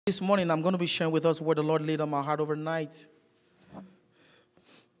This morning, I'm going to be sharing with us what the Lord laid on my heart overnight.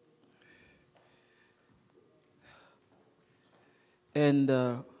 And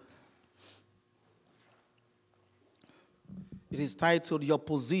it is titled, Your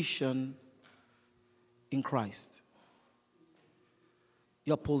Position in Christ.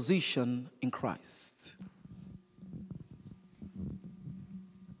 Your position in Christ.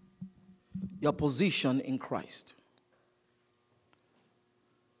 Your position in Christ.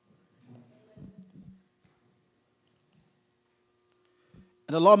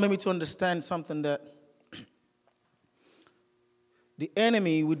 And the Lord made me to understand something, that the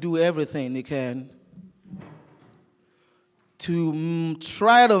enemy will do everything he can to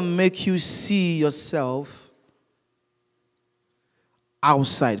try to make you see yourself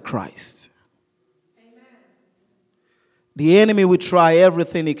outside Christ. Amen. The enemy will try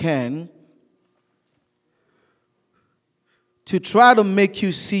everything he can to try to make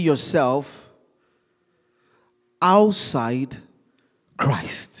you see yourself outside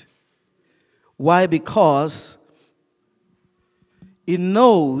Christ. Why? Because he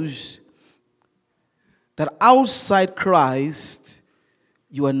knows that outside Christ,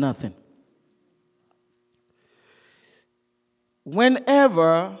 you are nothing.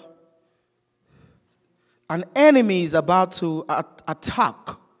 Whenever an enemy is about to attack,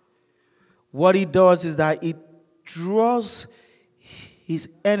 what he does is that he draws his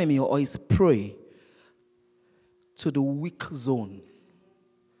enemy or his prey to the weak zone.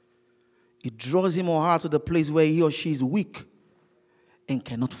 It draws him or her to the place where he or she is weak and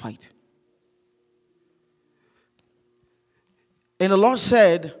cannot fight. And the Lord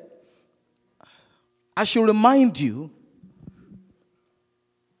said, I shall remind you.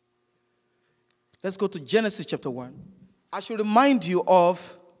 Let's go to Genesis chapter 1. I shall remind you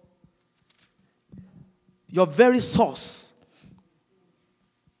of your very source.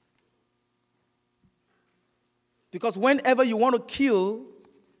 Because whenever you want to kill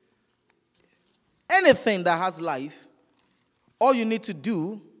anything that has life, all you need to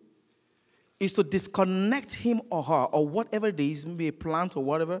do is to disconnect him or her or whatever it is, maybe a plant or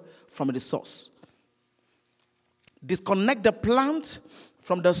whatever, from the source. Disconnect the plant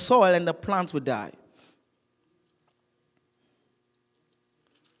from the soil and the plant will die.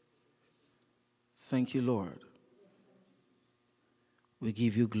 Thank you, Lord. We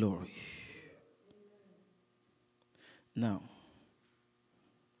give you glory. Now,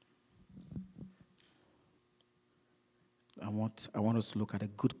 I want us to look at a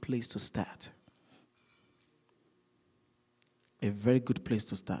good place to start. A very good place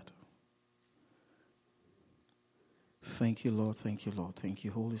to start. Thank you, Lord. Thank you, Lord. Thank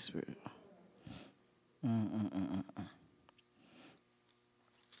you, Holy Spirit.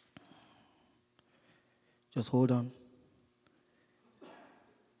 Just hold on.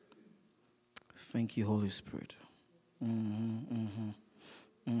 Thank you, Holy Spirit.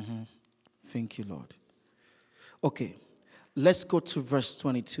 Thank you, Lord. Okay. Let's go to verse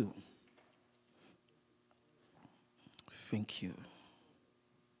 22. Thank you.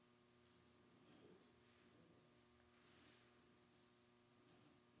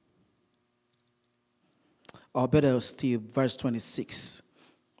 Or better still, verse 26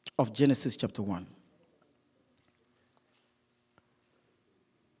 of Genesis chapter 1.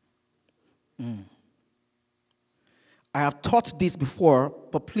 I have taught this before,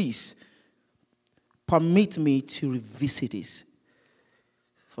 but please permit me to revisit this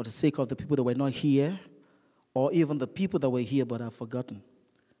for the sake of the people that were not here, or even the people that were here but have forgotten.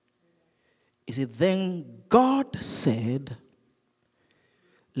 He said, then God said,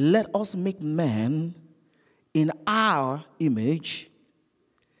 let us make man in our image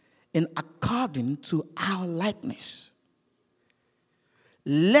and according to our likeness.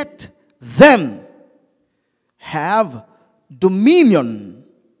 Let them have dominion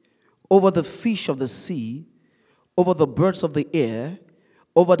over the fish of the sea, over the birds of the air,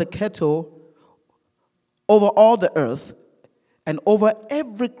 over the cattle, over all the earth, and over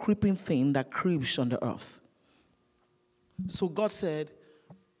every creeping thing that creeps on the earth. So God said,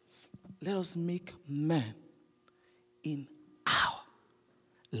 let us make man in our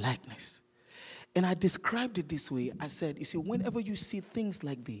likeness. And I described it this way. I said, you see, whenever you see things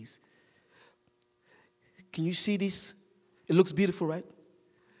like this, can you see this? It looks beautiful, right?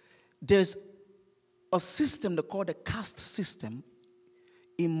 There's a system they call the caste system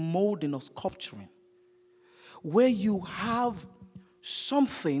in molding or sculpturing, where you have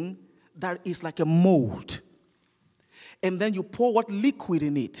something that is like a mold, and then you pour what liquid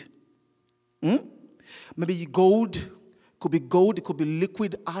in it. Maybe gold, could be gold, it could be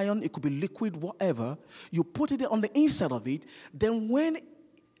liquid iron, it could be liquid whatever. You put it on the inside of it, then when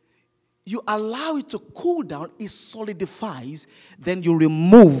you allow it to cool down, it solidifies, then you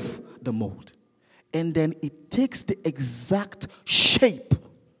remove the mold. And then it takes the exact shape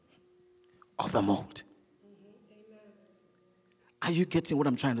of the mold. Are you getting what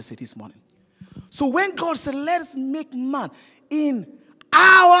I'm trying to say this morning? So when God said, let us make man in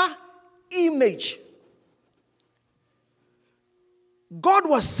our image, God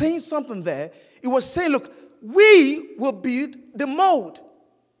was saying something there. He was saying, look, we will build the mold.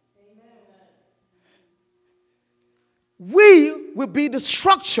 We will be the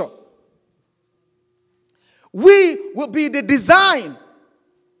structure. We will be the design.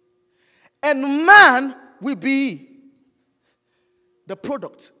 And man will be the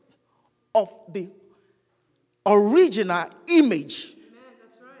product of the original image. Amen,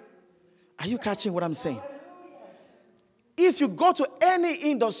 that's right. Are you catching what I'm saying? If you go to any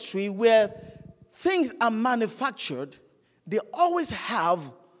industry where things are manufactured, they always have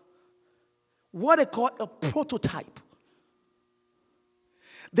what they call a prototype.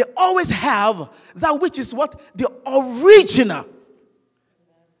 They always have that which is what? The original.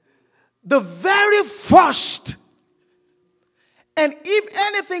 The very first. And if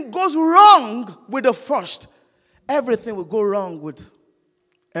anything goes wrong with the first, everything will go wrong with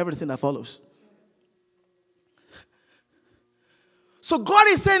everything that follows. So God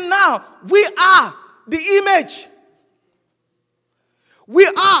is saying now, we are the image. We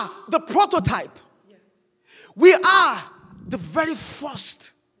are the prototype. We are the very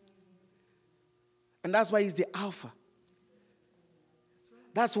first. And that's why he's the Alpha.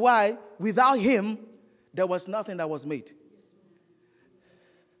 That's why without him, there was nothing that was made.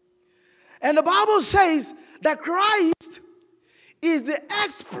 And the Bible says that Christ is the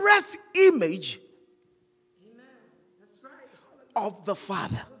express image of the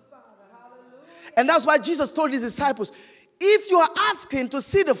Father. And that's why Jesus told his disciples, if you are asking to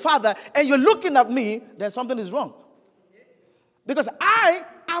see the Father and you're looking at me, then something is wrong. Because I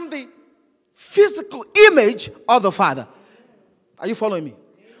am the physical image of the Father. Are you following me?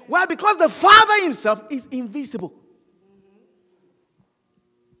 Well, because the Father himself is invisible.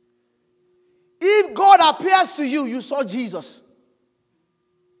 If God appears to you, you saw Jesus.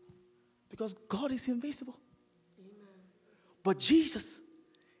 Because God is invisible. But Jesus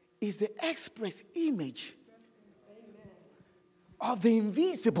is the express image of the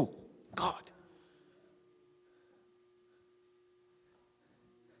invisible God.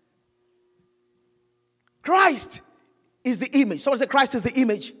 Christ is the image. Someone say Christ is the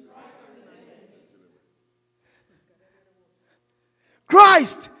image.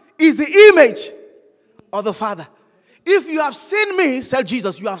 Christ is the image of the Father. If you have seen me, said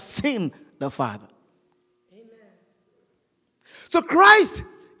Jesus, you have seen the Father. Amen. So Christ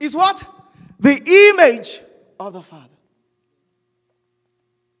is what? The image of the Father.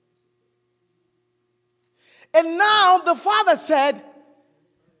 And now the Father said,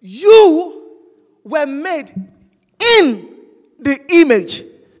 you were made in the image.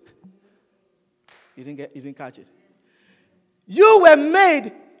 You didn't catch it. You were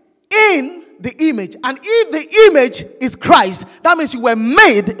made in the image. And if the image is Christ, that means you were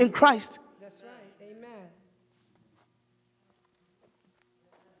made in Christ. That's right. Amen.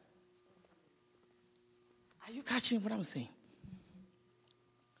 Are you catching what I'm saying?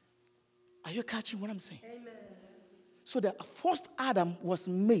 Are you catching what I'm saying? Amen. So the first Adam was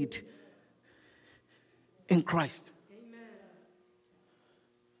made in Christ. Amen.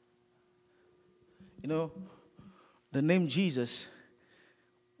 You know, the name Jesus,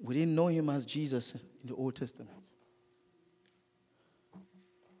 we didn't know him as Jesus in the Old Testament.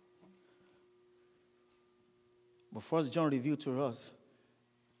 But First John revealed to us,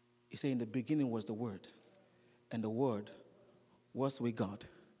 he said, in the beginning was the Word, and the Word was with God,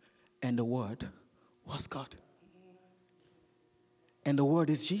 and the Word was God. And the Word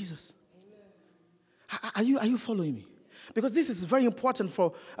is Jesus. Are you following me? Because this is very important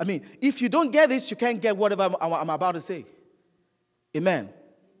for, if you don't get this, you can't get whatever I'm about to say. Amen.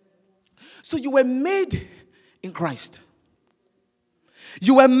 So you were made in Christ.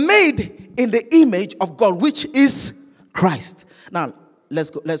 You were made in the image of God, which is Christ. Now,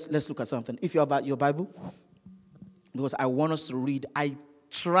 let's look at something. If you have your Bible, because I want us to read. I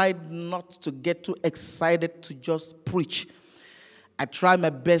tried not to get too excited to just preach. I try my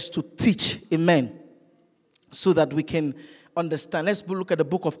best to teach. Amen. So that we can understand. Let's look at the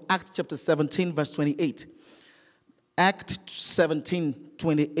book of Acts chapter 17, verse 28. Acts 17,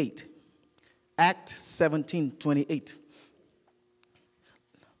 28. Acts 17, 28.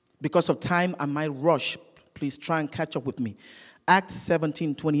 Because of time, I might rush. Please try and catch up with me. Acts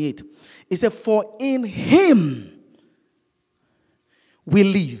 17, 28. It said, for in him we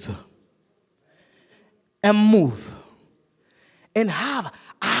live and move and have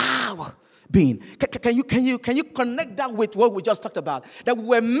our being. Can you connect that with what we just talked about? That we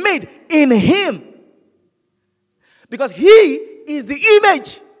were made in him. Because he is the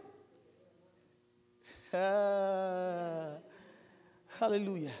image.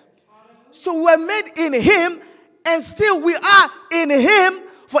 Hallelujah. So we were made in him, and still we are in him,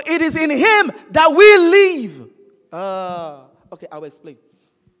 for it is in him that we live. Okay, I will explain.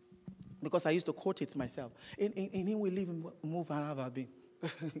 Because I used to quote it myself. In him we live, move, and have our being.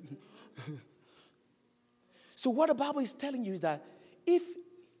 So what the Bible is telling you is that if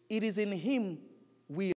it is in him we